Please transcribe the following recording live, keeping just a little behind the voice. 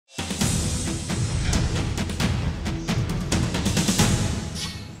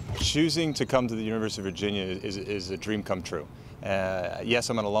choosing to come to the University of Virginia is a dream come true. Yes,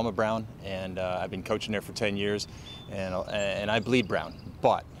 I'm an alum of Brown, and I've been coaching there for 10 years, and I bleed Brown.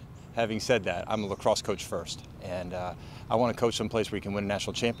 But having said that, I'm a lacrosse coach first, and I want to coach someplace where you can win a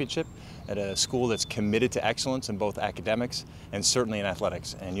national championship at a school that's committed to excellence in both academics and certainly in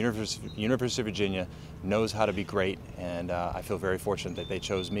athletics. And University of Virginia knows how to be great, and I feel very fortunate that they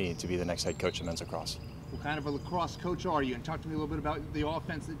chose me to be the next head coach of men's lacrosse. What kind of a lacrosse coach are you? And talk to me a little bit about the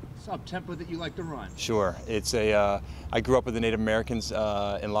offense, that's up-tempo that you like to run. Sure. It's I grew up with the Native Americans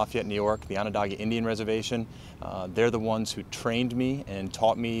in Lafayette, New York, the Onondaga Indian Reservation. They're the ones who trained me and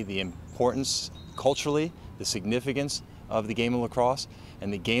taught me the importance, culturally, the significance of the game of lacrosse.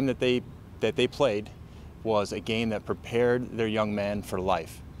 And the game that they played was a game that prepared their young men for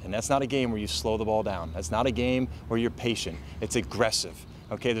life. And that's not a game where you slow the ball down. That's not a game where you're patient. It's aggressive.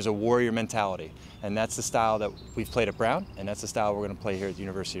 Okay, there's a warrior mentality, and that's the style that we've played at Brown, and that's the style we're going to play here at the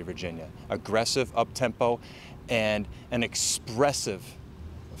University of Virginia. Aggressive, up-tempo, and an expressive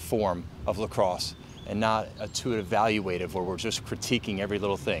form of lacrosse, and not too evaluative where we're just critiquing every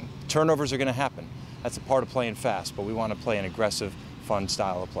little thing. Turnovers are going to happen. That's a part of playing fast, but we want to play an aggressive, fun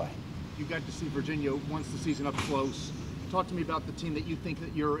style of play. You got to see Virginia once the season up close. Talk to me about the team that you think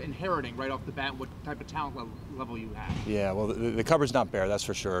that you're inheriting right off the bat, what type of talent level you have. Yeah, well, the cupboard's not bare, that's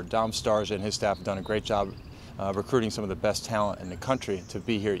for sure. Dom Starja and his staff have done a great job recruiting some of the best talent in the country to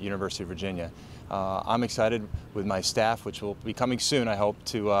be here at University of Virginia. I'm excited with my staff, which will be coming soon, I hope,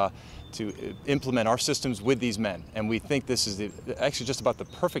 to implement our systems with these men. And we think this is actually just about the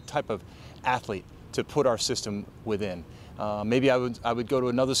perfect type of athlete to put our system within. Maybe I would go to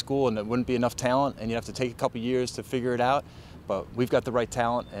another school and there wouldn't be enough talent and you'd have to take a couple years to figure it out, but we've got the right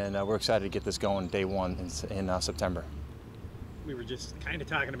talent, and we're excited to get this going day one in September. We were just kind of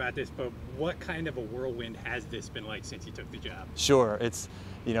talking about this, but what kind of a whirlwind has this been like since you took the job? Sure, it's,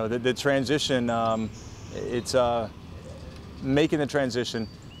 you know, the transition, it's making the transition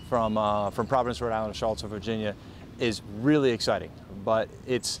from Providence, Rhode Island to Charlottesville, Virginia is really exciting, but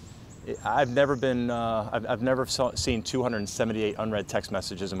I've never seen 278 unread text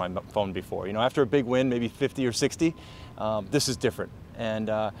messages in my phone before. You know, after a big win, maybe 50 or 60, this is different, and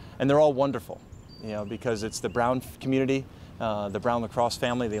they're all wonderful. You know, because it's the Brown community, the Brown lacrosse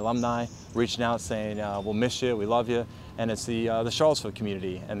family, the alumni reaching out saying, "We'll miss you, we love you," and it's the Charlottesville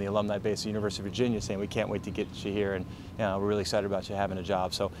community and the alumni base at the University of Virginia saying, "We can't wait to get you here, and we're really excited about you having a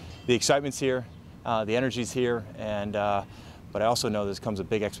job." So the excitement's here, the energy's here, and. But I also know there comes with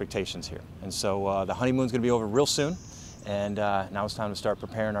big expectations here. And so the honeymoon's going to be over real soon, and now it's time to start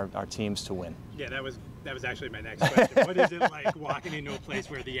preparing our teams to win. Yeah, that was actually my next question. What is it like walking into a place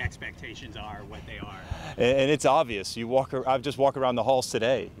where the expectations are what they are? And it's obvious. I've just walked around the halls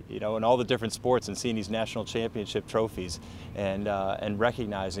today, you know, in all the different sports and seeing these national championship trophies, and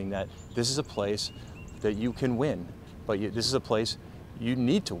recognizing that this is a place that you can win, but this is a place you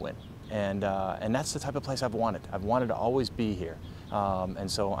need to win. And that's the type of place I've wanted. I've wanted to always be here. And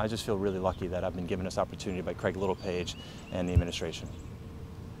so I just feel really lucky that I've been given this opportunity by Craig Littlepage and the administration.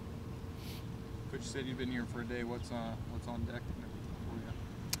 Coach, you said you've been here for a day. What's on deck for you?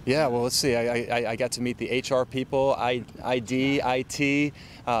 Yeah, well, let's see. I got to meet the HR people, ID, IT,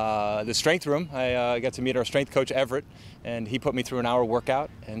 the strength room. I got to meet our strength coach, Everett, and he put me through an hour workout,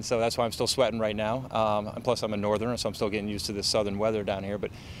 and so that's why I'm still sweating right now. And plus, I'm a northerner, so I'm still getting used to the southern weather down here.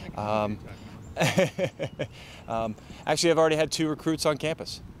 But actually, I've already had 2 recruits on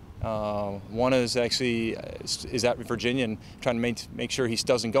campus. One is actually at Virginia and trying to make sure he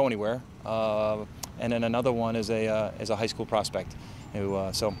doesn't go anywhere, and then another one is a high school prospect.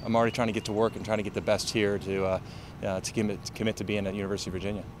 So I'm already trying to get to work and trying to get the best here to commit to being at the University of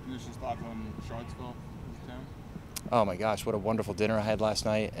Virginia. Initial thought on Charlottesville as a town? Oh my gosh, what a wonderful dinner I had last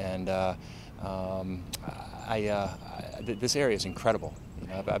night, and this area is incredible. You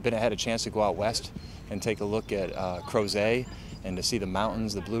know, I've had a chance to go out west and take a look at LACROSSE and to see the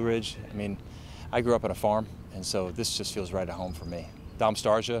mountains, the Blue Ridge. I mean, I grew up on a farm, and so this just feels right at home for me. Dom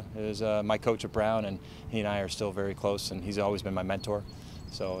Starja is my coach at Brown, and he and I are still very close, and he's always been my mentor.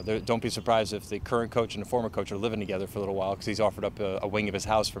 So don't be surprised if the current coach and the former coach are living together for a little while, because he's offered up a wing of his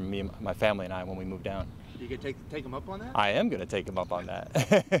house for me and my family and I when we moved down. You can take him up on that? I am going to take him up on that.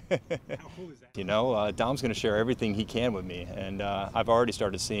 How cool is that? You know, Dom's going to share everything he can with me, and I've already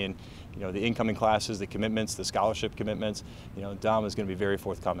started seeing, you know, the incoming classes, the commitments, the scholarship commitments. You know, Dom is going to be very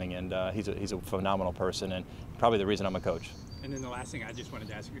forthcoming, and he's a phenomenal person, and probably the reason I'm a coach. And then the last thing I just wanted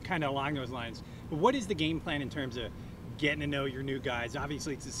to ask you, kind of along those lines, but what is the game plan in terms of getting to know your new guys?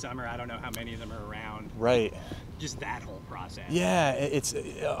 Obviously, it's the summer. I don't know how many of them are around. Right. Just that whole process. Yeah, it's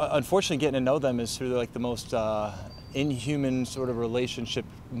unfortunately getting to know them is through like the most inhuman sort of relationship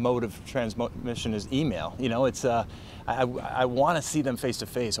mode of transmission is email. You know, it's I want to see them face to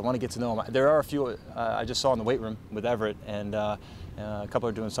face. I want to get to know them. There are a few I just saw in the weight room with Everett, and a couple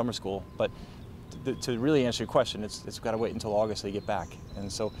are doing summer school. But to really answer your question, it's got to wait until August they get back.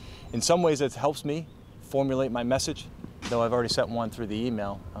 And so, in some ways, it helps me formulate my message. Though I've already sent one through the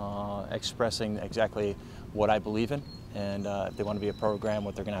email expressing exactly what I believe in, and if they want to be a program,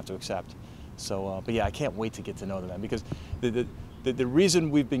 what they're going to have to accept. So, but yeah, I can't wait to get to know them, because the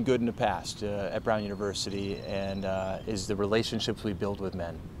reason we've been good in the past at Brown University and is the relationships we build with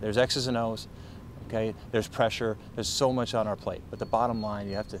men. There's X's and O's, okay? There's pressure. There's so much on our plate. But the bottom line,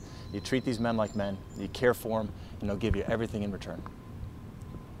 you treat these men like men. You care for them, and they'll give you everything in return.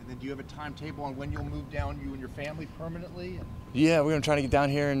 And then do you have a timetable on when you'll move down, you and your family, permanently? Yeah, we're going to try to get down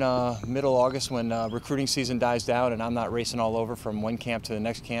here in middle August when recruiting season dies down and I'm not racing all over from one camp to the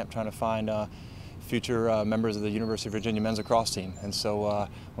next camp trying to find future members of the University of Virginia men's lacrosse team. And so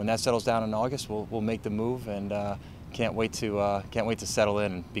when that settles down in August, we'll make the move, and can't wait to settle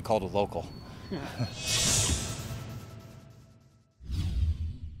in and be called a local.